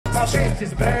My bitch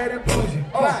is bad and bougie.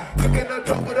 Look at the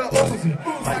top with the Uzi.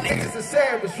 My niggas are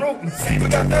savage, ruthless. We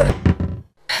got that.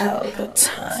 Pelpa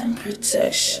time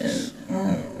protection. My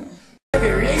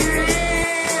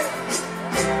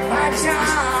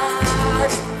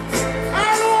child. I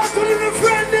want to live a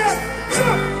friend there.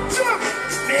 Jump.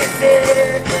 This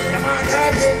is come on,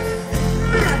 happy.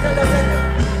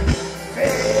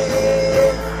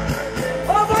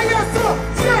 Over your soul.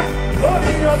 Oh,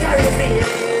 you don't carry me.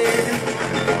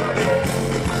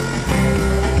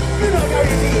 You don't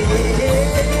carry me.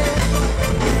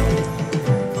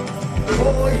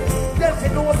 Boy, them say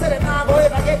no, say them now go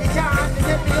ever get the chance. They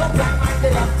set me up like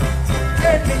Mandela.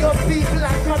 Send me your people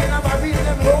and come in and read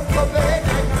them home from the head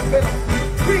like Mandela.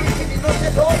 Preaching the no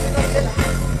say don't, no say that.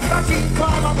 Machine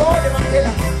farm and board them and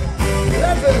killer.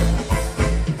 Level.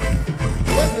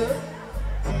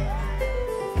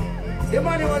 The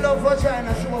man who love for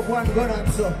China show up one gun and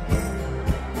so.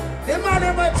 The man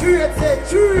who trade say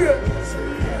true.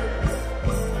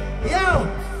 Yo,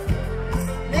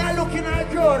 they are looking at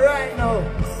the crowd right now.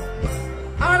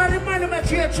 All of the man who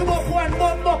trade show up one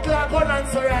buckler gun and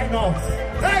so right now.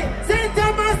 Hey, St.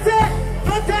 Thomas say,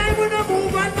 no time when I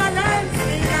move and balance.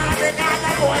 Me now the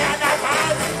Ghana boy and the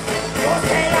house. No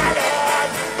say that on.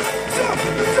 Jump.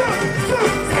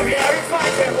 Say we are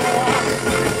fighting war.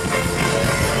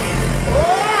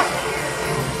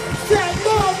 Say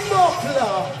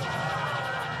buckler.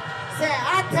 Say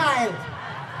attile.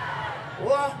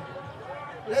 What?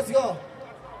 Let's go.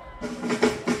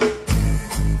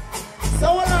 So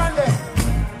what on there?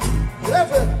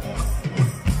 Level.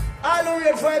 All the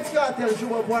real Vybz Kartel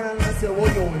show up one and say, what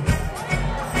you doing?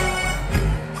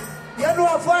 You know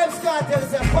what Vybz Kartel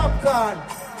is a popcorn.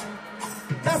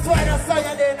 That's why the song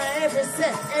you there in every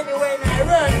set, anyway, and I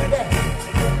run with it.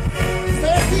 So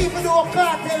you see if you do a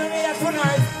cartel in here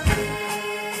tonight,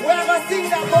 we're going to sing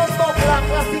that Bumbo Clap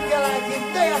classic like him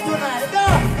there tonight. No!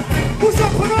 Push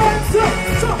up on hands, so.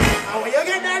 And when you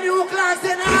get that new class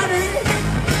in Hardy,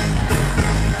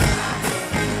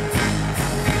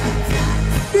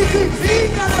 this is big,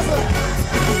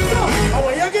 so. And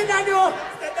when you get that new,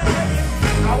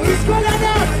 and we score that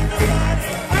down.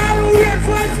 All who wait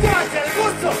for Vybz Kartel, go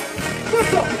so.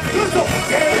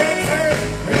 Hey,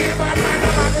 real bad man, no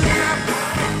matter now.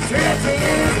 Straight to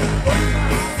you.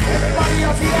 Everybody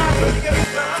up here.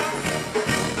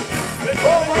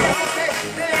 Oh, what you say?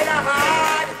 Play the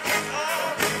hard.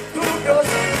 Do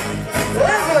those.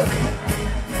 Listen.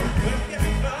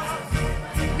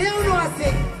 Me don't know I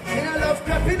sing. Me don't love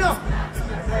clapping up.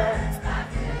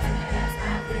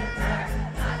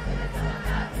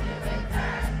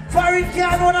 Foreign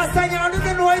can't know that song. You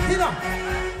don't know it, you know.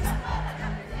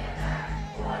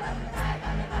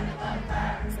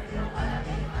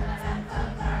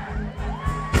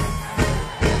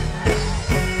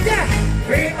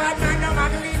 Bring bad man no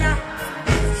Magdalena.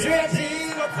 Straight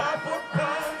in.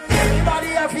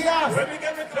 Everybody up here. When we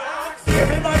get the clocks.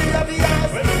 Everybody up here.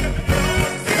 When we get the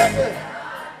clocks.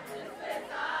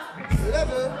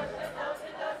 Level.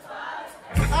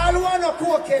 All one of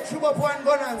cocaine, shoot up one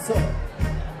gun and so.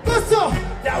 Go so.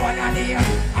 That one on here.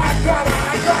 Hot grabber.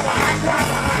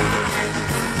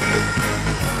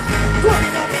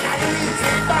 Coming up in a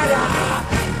little bada.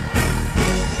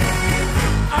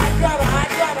 Hot grabber.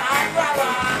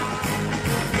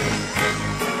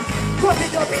 Put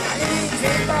it up in a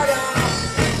little bada.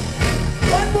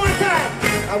 One more time.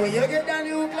 And when you get down,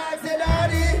 you class the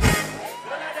daddy.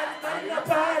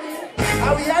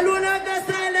 Are we alone on the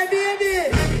style, baby?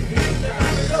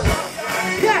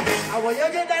 Yeah. And when you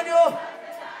get down, you.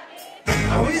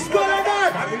 And we score on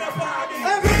that.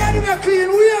 Everybody be clean.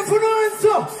 We have for no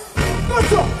answer. Go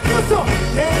so.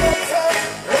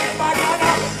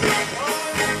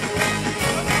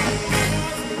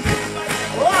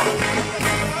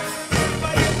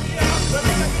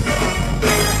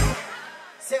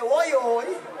 Say oi.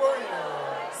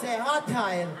 Say hot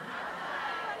tile.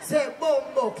 Say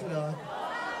bumbo club.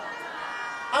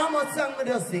 How much song we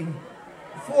just sing?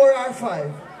 4 or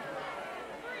 5?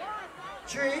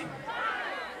 3?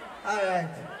 Alright.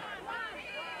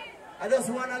 I just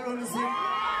want alone to sing.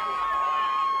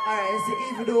 Alright, so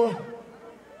even though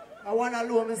I want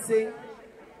alone to sing,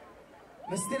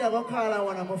 I still have to call on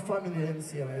one of my family them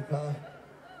see me because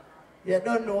you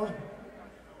don't know.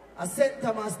 I sent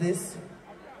Thomas this,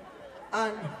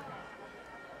 and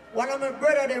one of my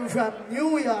brother them from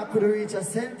New York could reach a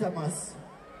St. Thomas.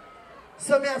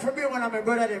 So me have to bring one of my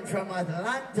brother them from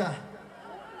Atlanta.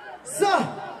 So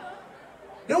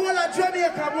the whole of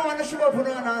Jamaica want to show up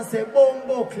and say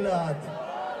bumbo clot.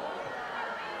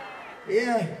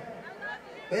 Yeah.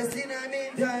 But in the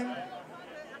meantime,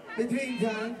 between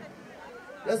time,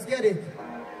 let's get it.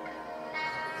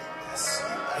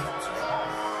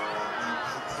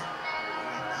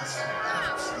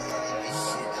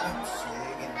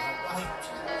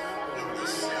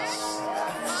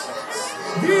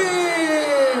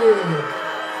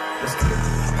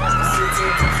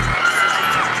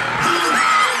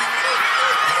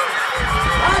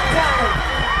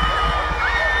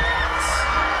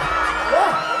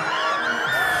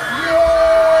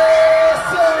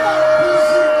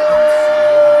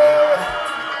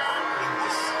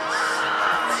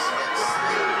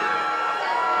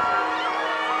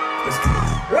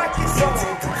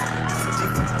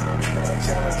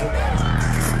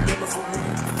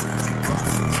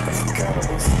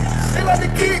 They like to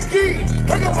geek.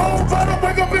 Bring up home, bottom,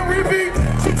 wake up and repeat.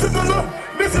 She took a look,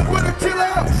 missing with a chill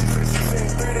out.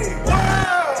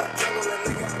 Wow!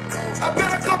 I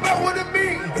better come out with a me.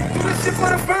 Do this shit for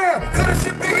the fam, cause this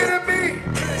shit bigger than me.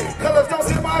 Colors don't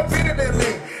see my opinion in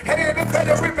me. And in the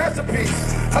pedigree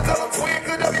masterpiece. I call him twin,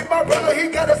 could that be my brother? He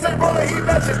got the same brother, he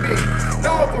matching me.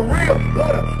 Now for real,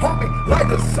 water, homie, like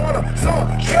the sauna,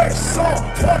 song, cash, song,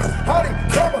 water, honey,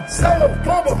 comer, seller,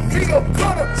 bummer, nigga,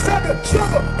 gunner, sucker,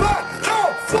 sugar, buy,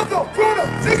 no, fucker, brother,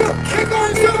 nigga, kick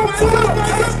on you, brother,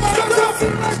 shut up,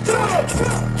 like Donald,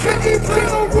 can't eat play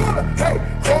no runner, hey,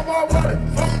 throw my water,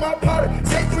 fuck my powder,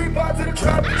 take 3 bars to the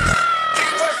trap, eat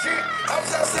my shit, I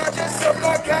was outside just some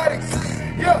narcotics,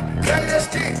 yeah, carry that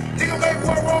shit, nigga make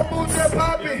one wrong move, just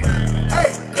pop it, hey,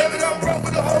 let it up, run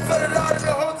with the whole $100 in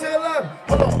the hotel lobby,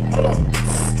 hold on,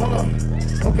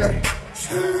 okay.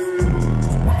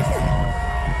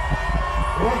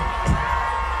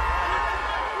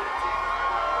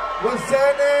 What's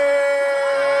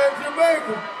happening,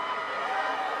 Jamaica?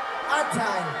 Hot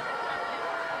time.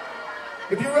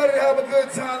 If you're ready to have a good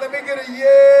time, let me get a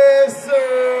yes,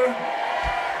 sir.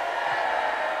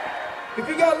 If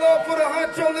you got love for the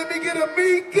honcho, let me get a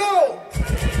Migos.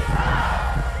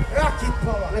 Rocket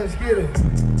power. Let's get it.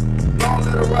 Long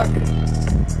little rocket.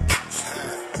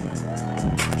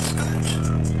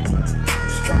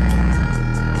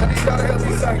 I need y'all to help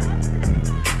me sing.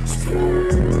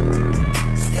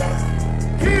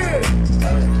 Yeah.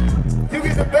 You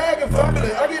get the bag and fumble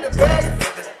it. I get the bag and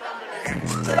fumble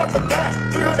it. Straight off the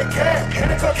line, 300 cash, and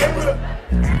the car came with her.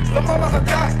 Lil' mama a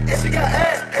die, and she got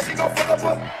ass, and she gon' fuck up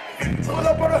her. Pull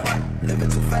up on her. Living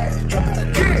too fast, dropping the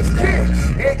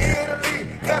in Italy,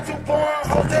 got too far,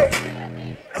 Jose.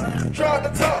 Try to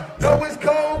talk, know it's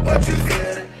cold, but you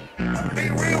get it. Be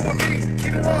real with me,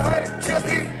 keep it 100, just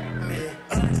eat.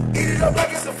 Eat it up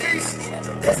like it's a feast.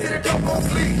 Let's hit it, don't go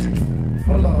sleep.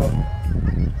 Hold on.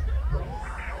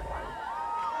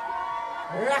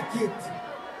 Rocket.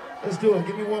 Let's do it,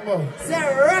 give me one more. Say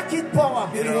rocket power.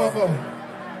 Give me one more.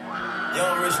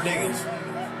 Young rich niggas.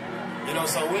 You know,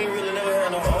 so we ain't really never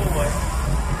had no old money.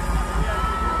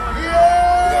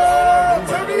 Yeah!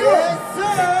 Turn me Yes, up! sir.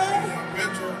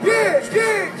 Yeah!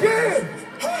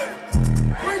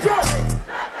 Bring your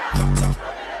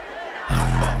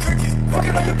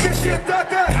fucking on your bitch, shit, that.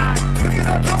 Looking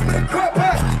up, jumping and crap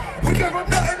back. We came from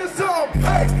nothing to something.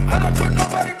 Hey, I don't put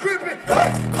nobody gripping. Hey,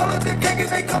 call up the gang and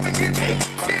they come and get me.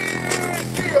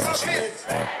 Yeah, my bitch.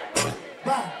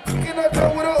 Cooking up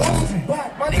down with a Uzi.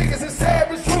 My niggas is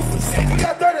savage, ruthless. We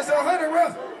got 30s and 100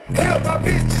 rounds. Hell, my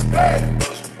bitch is bad.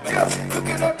 Yeah,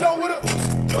 cooking up down with a Uzi.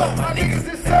 My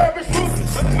niggas is savage,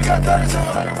 ruthless. We got 30s and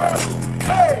 100 rounds.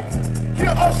 Hey,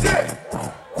 yeah, oh shit.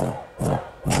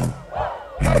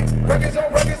 Hey, records on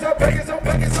records,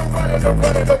 I'm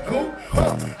running the cool.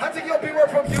 I take your B-word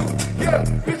from you. Yeah,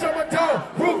 bitch, I'm a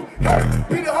dog, roof. Hey,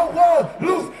 beat the whole wall,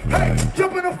 loose. Hey,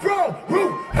 jump in the front,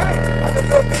 roof. Hey, I'm the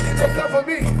little bitch that's up for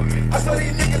me. I saw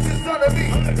these niggas in front of me.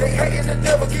 They hating the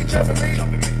devil, keep trapping me.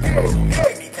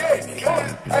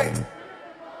 Hey.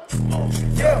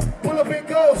 Yeah, pull up in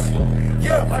ghost.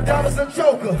 Yeah, my diamonds a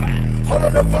choker. Hold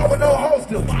on the phone with no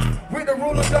holster. With the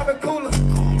ruler, diamond cooler.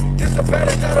 This a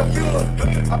pattern, not a mueller.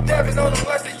 I'm dabbing on them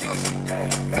like the usual.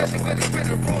 Messing with the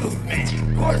ruler.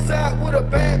 Courtside with a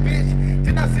bad bitch.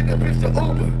 Then I send the bitch to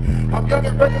Uber. I'm young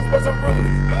and reckless, but I'm ruler.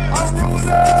 I'm ruler.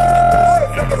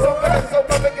 Niggas so bad, so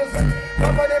my niggas. My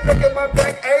money making my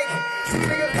back ache. These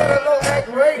niggas got a low act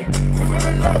rate. We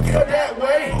really love you that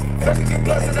way. Let's get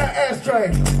blessed in that ashtray.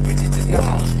 Bitches just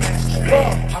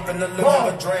hop in the little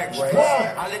of a drag race.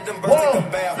 I let them birds take a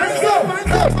bath. Let's go.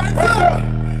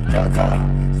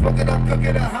 Smoking up,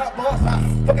 cooking a hot boss.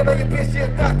 Fucking on your bitch, yeah,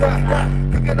 da.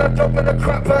 Cooking up, dope in the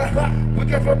crap pot. We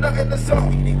came from nothing to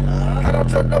something. I don't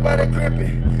trust nobody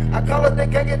gripping. I call it the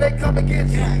gang and they come and get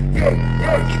you. Yeah.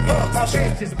 My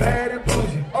bitch is bad and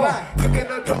bougie.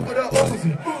 Cooking up, dope with a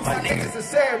Uzi. My niggas are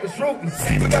savage, ruthless.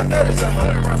 We got 30s and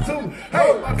 100 rounds too.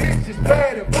 Hey, my bitch is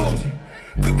bad and bougie.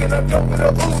 Cooking up, dope with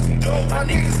a Uzi. My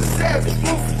niggas are savage,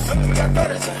 ruthless. We got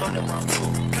 30s and 100 rounds too.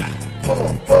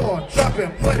 Pull, drop it,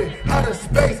 put it out of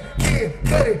space, yeah,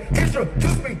 cut it,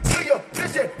 introduce me to your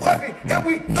bitch and wifey, and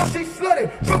we know she slutty,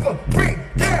 drunk her, bring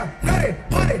down, let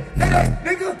money, hey,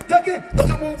 nigga, ducking,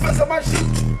 those are move fast on my shoot.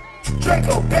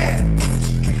 Draco, bad.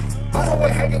 I'm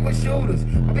always hanging with shooters.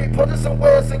 I be putting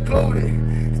somewhere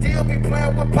secluded. Still be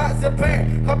playing with pots and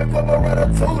pans. Call me QUAVO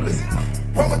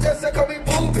Ratatouille. Roma just said call me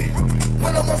booby.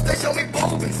 When I'm on stage, show me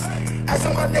boobies. Ass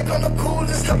on my neck on the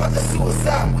coolest. How about the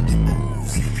suicide with the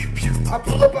moves? I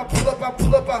pull up, I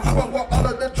want all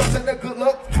of the drugs and the good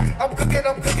luck. I'm cooking,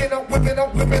 I'm whipping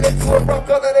it to a rock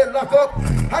color, then lock up.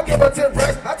 I give her 10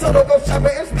 racks, I told her go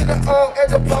shopping and spend it all at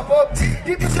the pop up.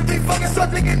 You bitches be fucking so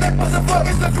thinking that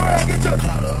motherfucker Instagram, get your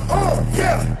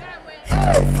yeah.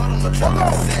 Hey, hold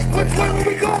on, which way were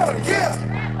we going? Yeah.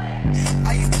 I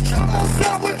used to come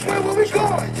outside, which way were we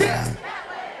going? Yeah.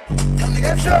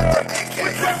 Yes, sir.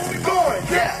 Which way were we going?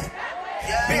 Yeah.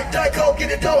 Big Dyko,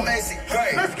 get it dough, Macy.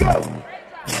 Let's go.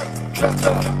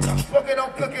 Fucking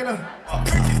on cooking up,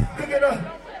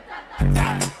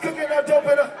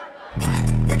 doping up.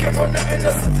 We can't run nothing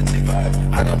up.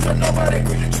 I don't trust nobody.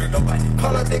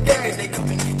 Call up the gang. They come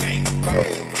in the gang.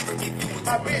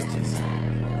 My bitches.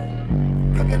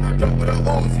 Cooking up dope with a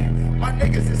Uzi. My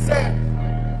niggas is sad.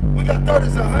 We got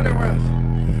 30s and 100 rounds.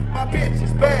 My bitch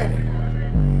is bad.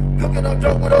 Cooking up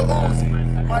dope with a Uzi.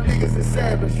 My niggas is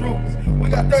savage roots. We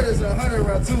got 30s and 100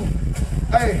 round too.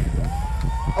 Hey,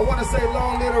 I wanna say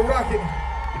long live the rocket.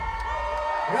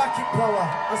 Rocket power.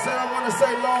 I said I wanna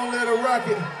say long live the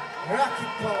rocket.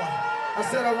 Rocket power. I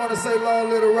said I wanna say long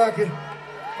live the rocket.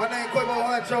 My name QUAVO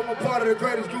Huncho. I'm a part of the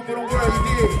greatest group in the world. You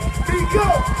did. Go.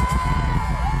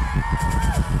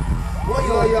 What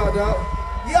y'all, dog?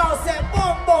 Y'all say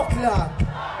Bumbo Clock.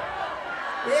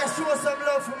 Yeah, show some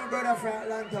love for my brother from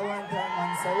Atlanta one time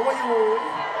and say, what you?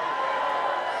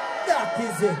 That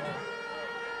is it.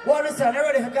 What is that?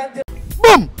 Everybody can continue.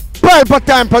 Boom! Pelpa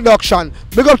Time Production.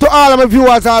 Big up to all of my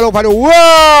viewers all over the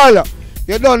world.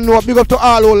 You don't know. Big up to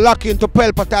all who lock into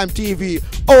Pelpa Time TV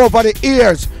over the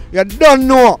years. You don't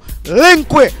know.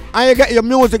 Link with and you get your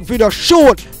music video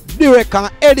shoot, direct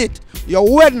and edit. Your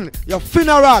wedding, your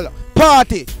funeral,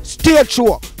 party, stage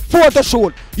show, photo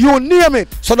shoot, you name it.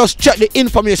 So just check the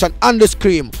information on the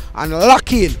screen and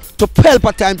lock in to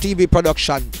Pelpa Time TV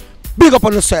Production. Big up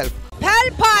on yourself.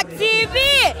 Pelpa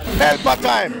TV! Pelpa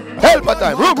Time! Pelpa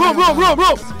Time! Room!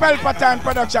 Pelpa Time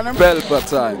Production. Pelpa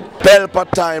Time.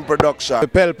 Pelpa Time Production.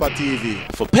 Pelpa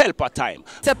TV. For Pelpa Time.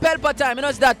 It's a Pelpa Time, you know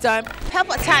it's that time.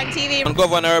 Pelpa Time TV. I'm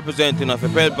governor representing of a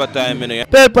Pelpa Time, you know.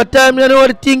 Pelpa Time, you know what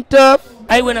the thing tough?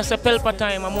 I when I say Pelpa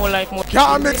Time, I'm more like more.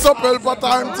 Can't mix up Pelpa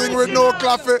Time thing with no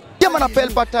coffee. Yeah, man, a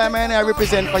Pelpa Time, and I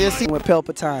represent for your scene with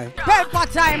Pelpa Time.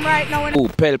 Pelpa Time right now. Oh,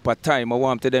 Pelpa Time, I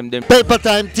want to them. Pelpa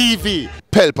Time TV.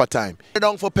 Pelpa Time. You're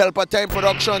down for Pelpa Time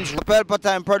Productions. Pelpa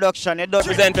Time Production. It does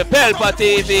Represent for Pelpa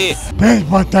TV.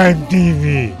 Pelpa Time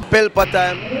TV. Pelpa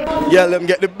Time. Yeah, let them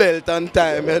get the belt on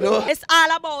time, you know. It's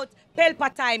all about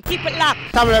Pelpa Time. Keep it locked.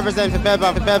 Time represent for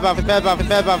Pelpa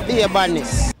the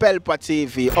badness. Pelpa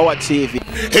TV, our TV.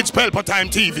 It's Pelpa Time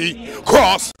TV.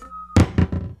 Cross.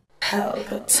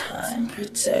 Pelpa Time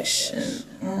Protection.